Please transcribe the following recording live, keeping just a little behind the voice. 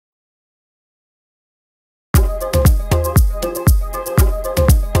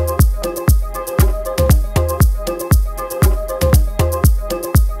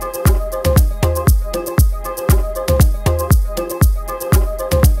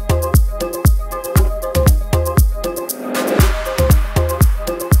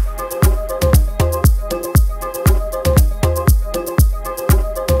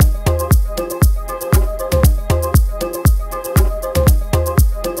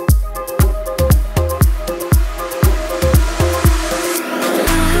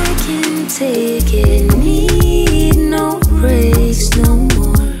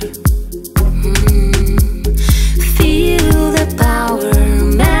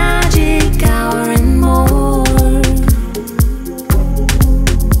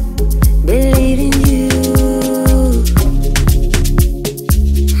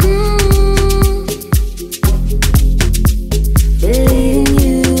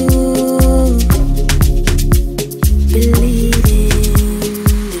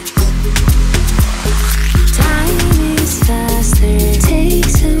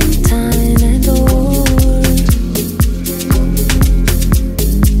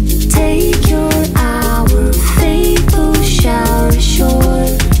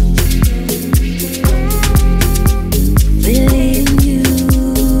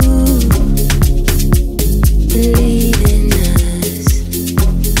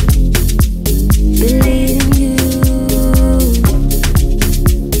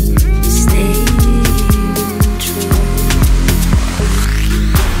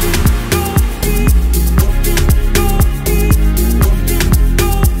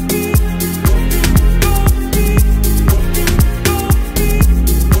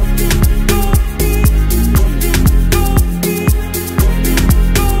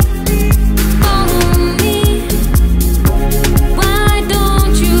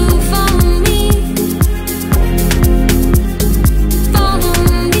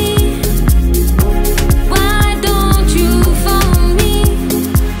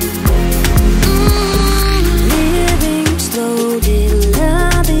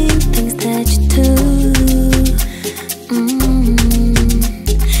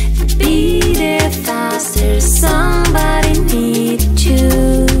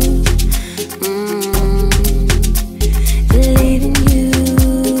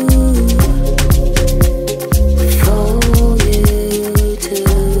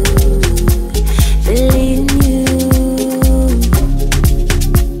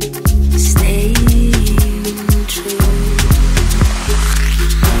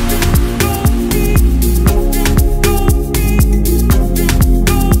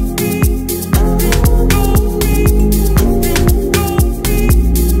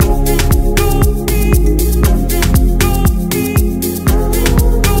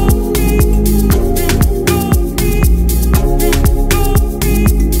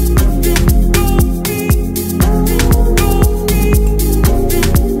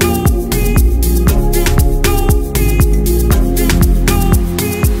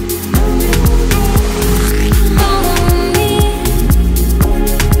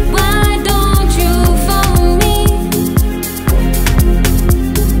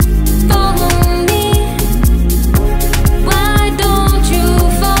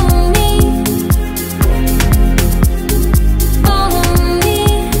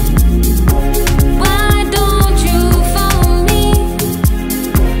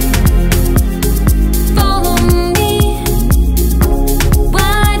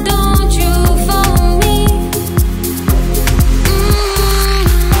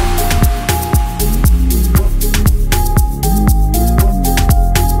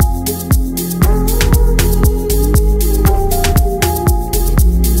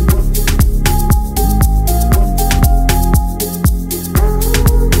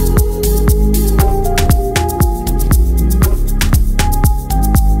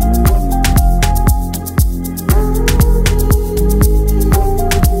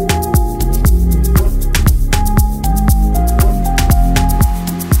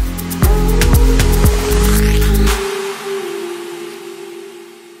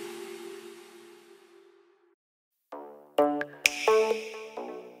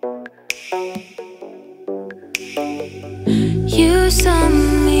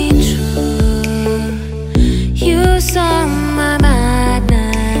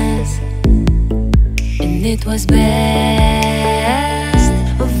was best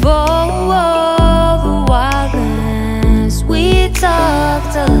of all the wildness we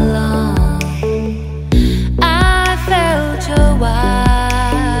talked along. I felt your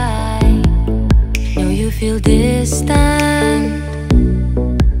vibe. Know you feel distant,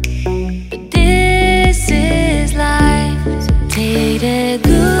 but this is life. So take the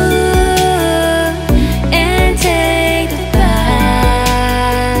good and take the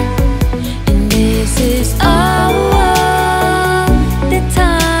bad, and this is all the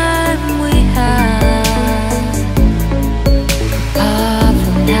time we have. Apart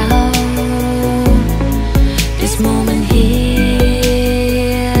from now, this moment here,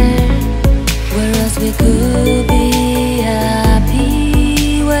 where else we could be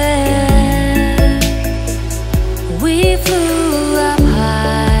happy, where we flew up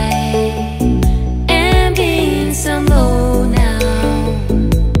high and been some low now,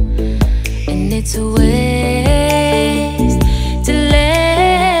 and it's a waste to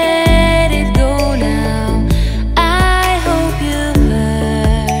let it go now. I hope you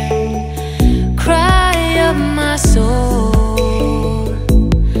heard cry of my soul.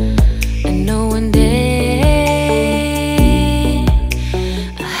 I know one day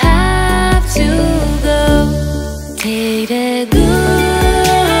I have to go. Take the good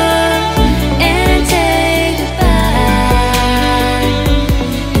and take the bad,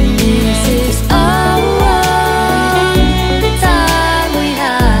 and this is all the time we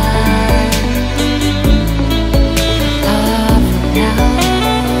have. Apart from now,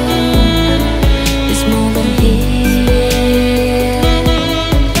 this moment here,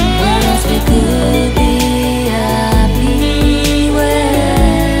 where else we could be happy,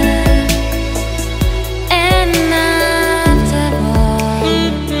 where, and after all,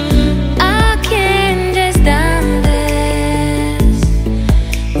 I can't just stand this.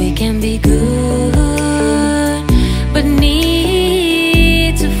 We can be good, but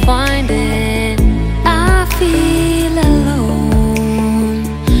need to find it. I feel alone,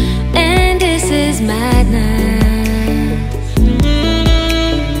 and this is madness.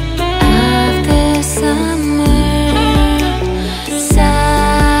 After summer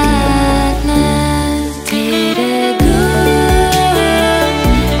sadness, take the good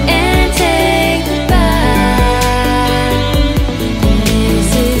and take the bad, and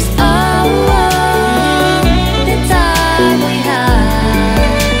this is all the time we have.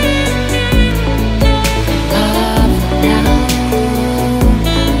 Apart from now,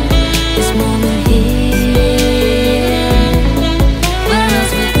 this moment here, where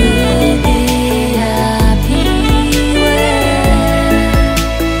else we could be happy, where.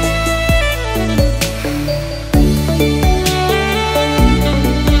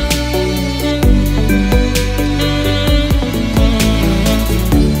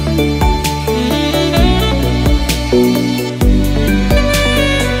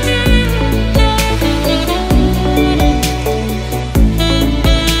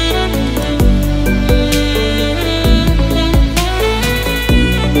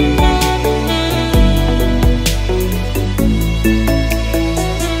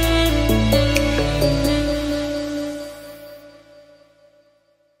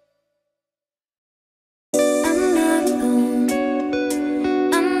 I'm not alone.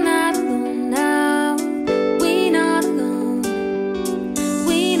 I'm not alone now. We're not alone.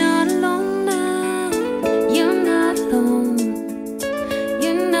 We're not alone now. You're not alone.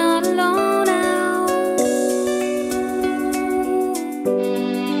 You're not alone now.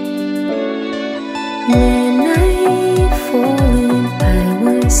 When I fall in, I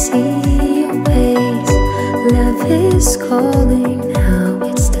wanna see your face. Love is calling now.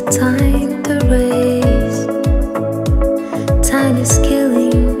 It's the time to race. Time is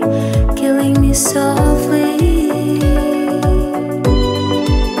killing me softly.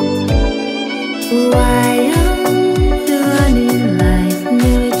 Why am I running life?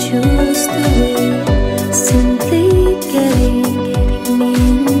 Never choose the way. Simply getting me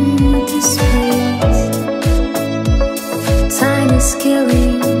into space. Time is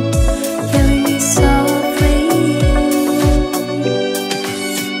killing me softly.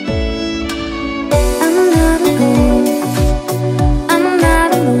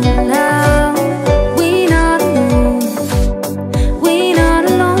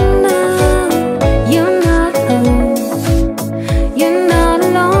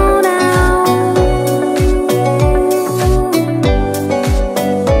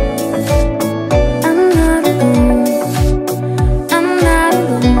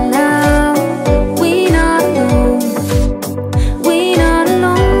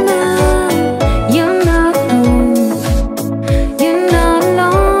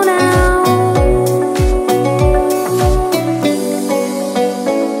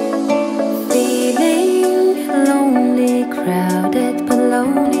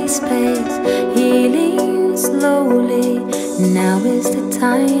 slowly. Now is the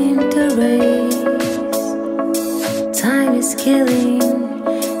time to race. Time is killing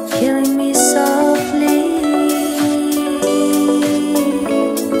me softly.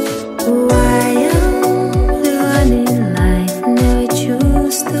 Why am I running life? Never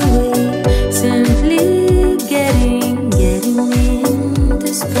choose the way. Simply getting me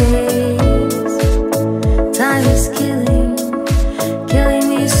into space. Time is killing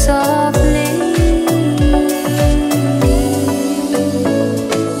me softly.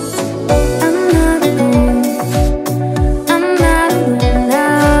 I'm not alone. I'm not alone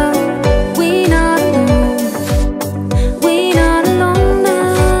now. We're not alone. We're not alone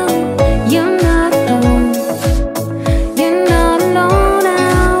now. You're not alone. You're not alone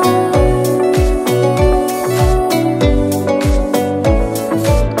now.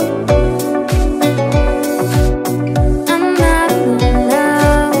 I'm not alone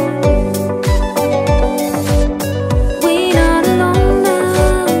now. We're not alone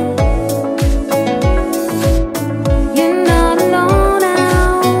now. You're not alone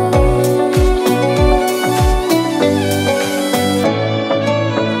now.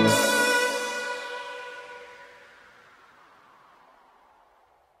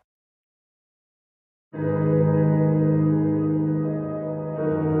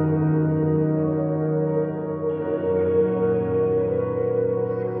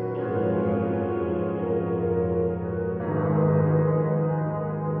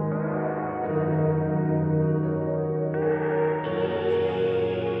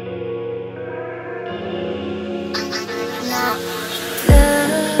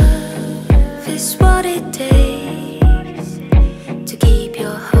 Love is what it takes to keep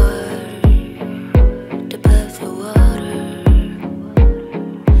your heart above the water.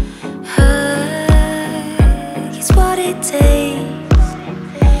 Hug is what it takes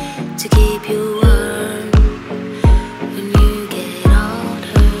to keep you warm when you get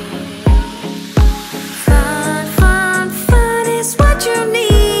older. Fun is what you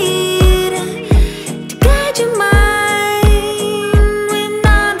need to guide your mind.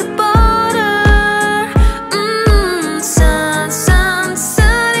 Sun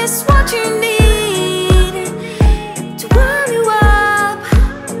is what you need to warm you up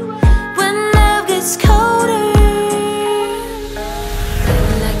when love gets colder.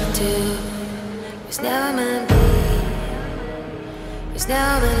 Living like you do was never meant to be. Was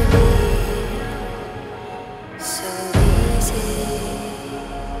never meant to be so easy.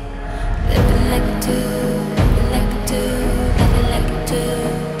 Living like you do, living like you do, living like you do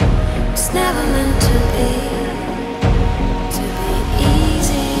was never meant to be.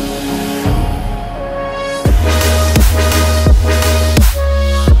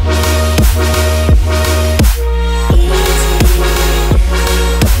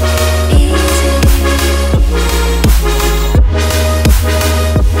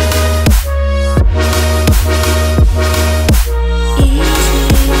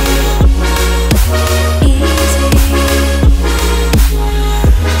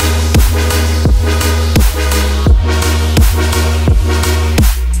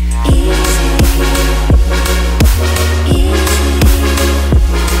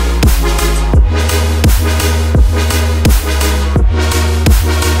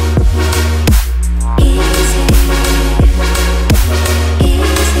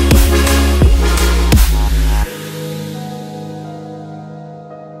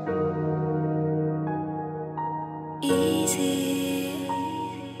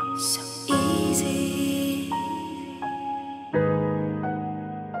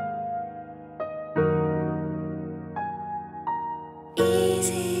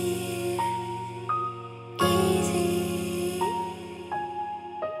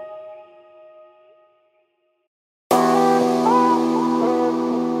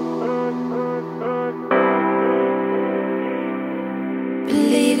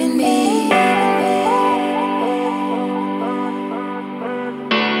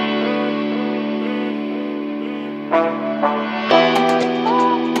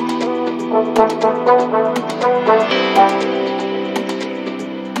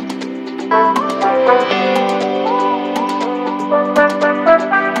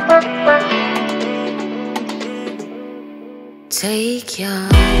 Take your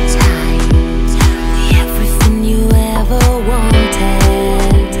time, everything you ever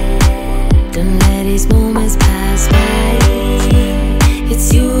wanted. Don't let these moments pass by.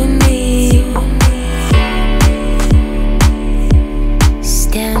 It's you and me.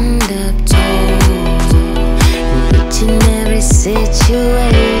 Stand up tall in each and every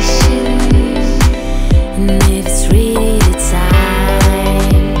situation. And if it's really the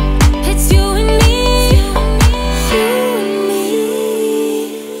time, it's you and me.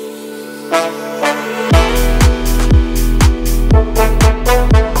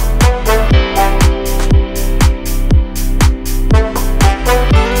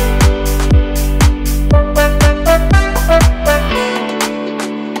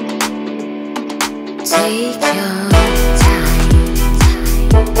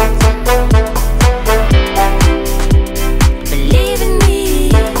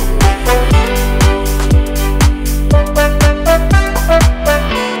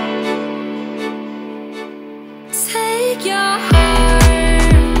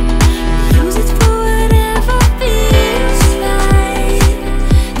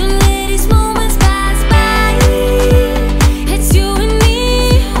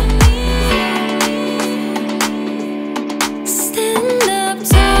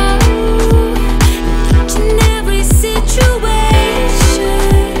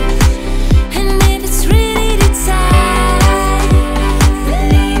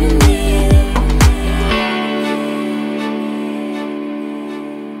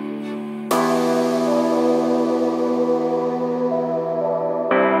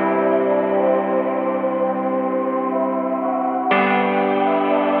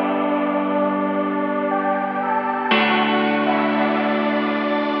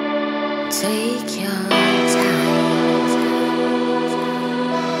 Take your time.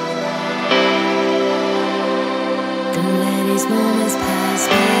 Don't let these moments pass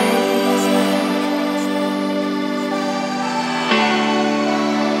by.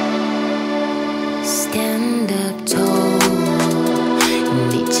 Stand up tall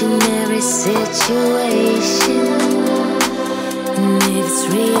in each and every situation. And if it's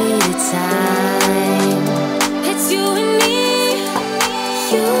really time, it's you and me,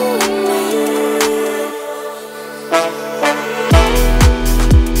 you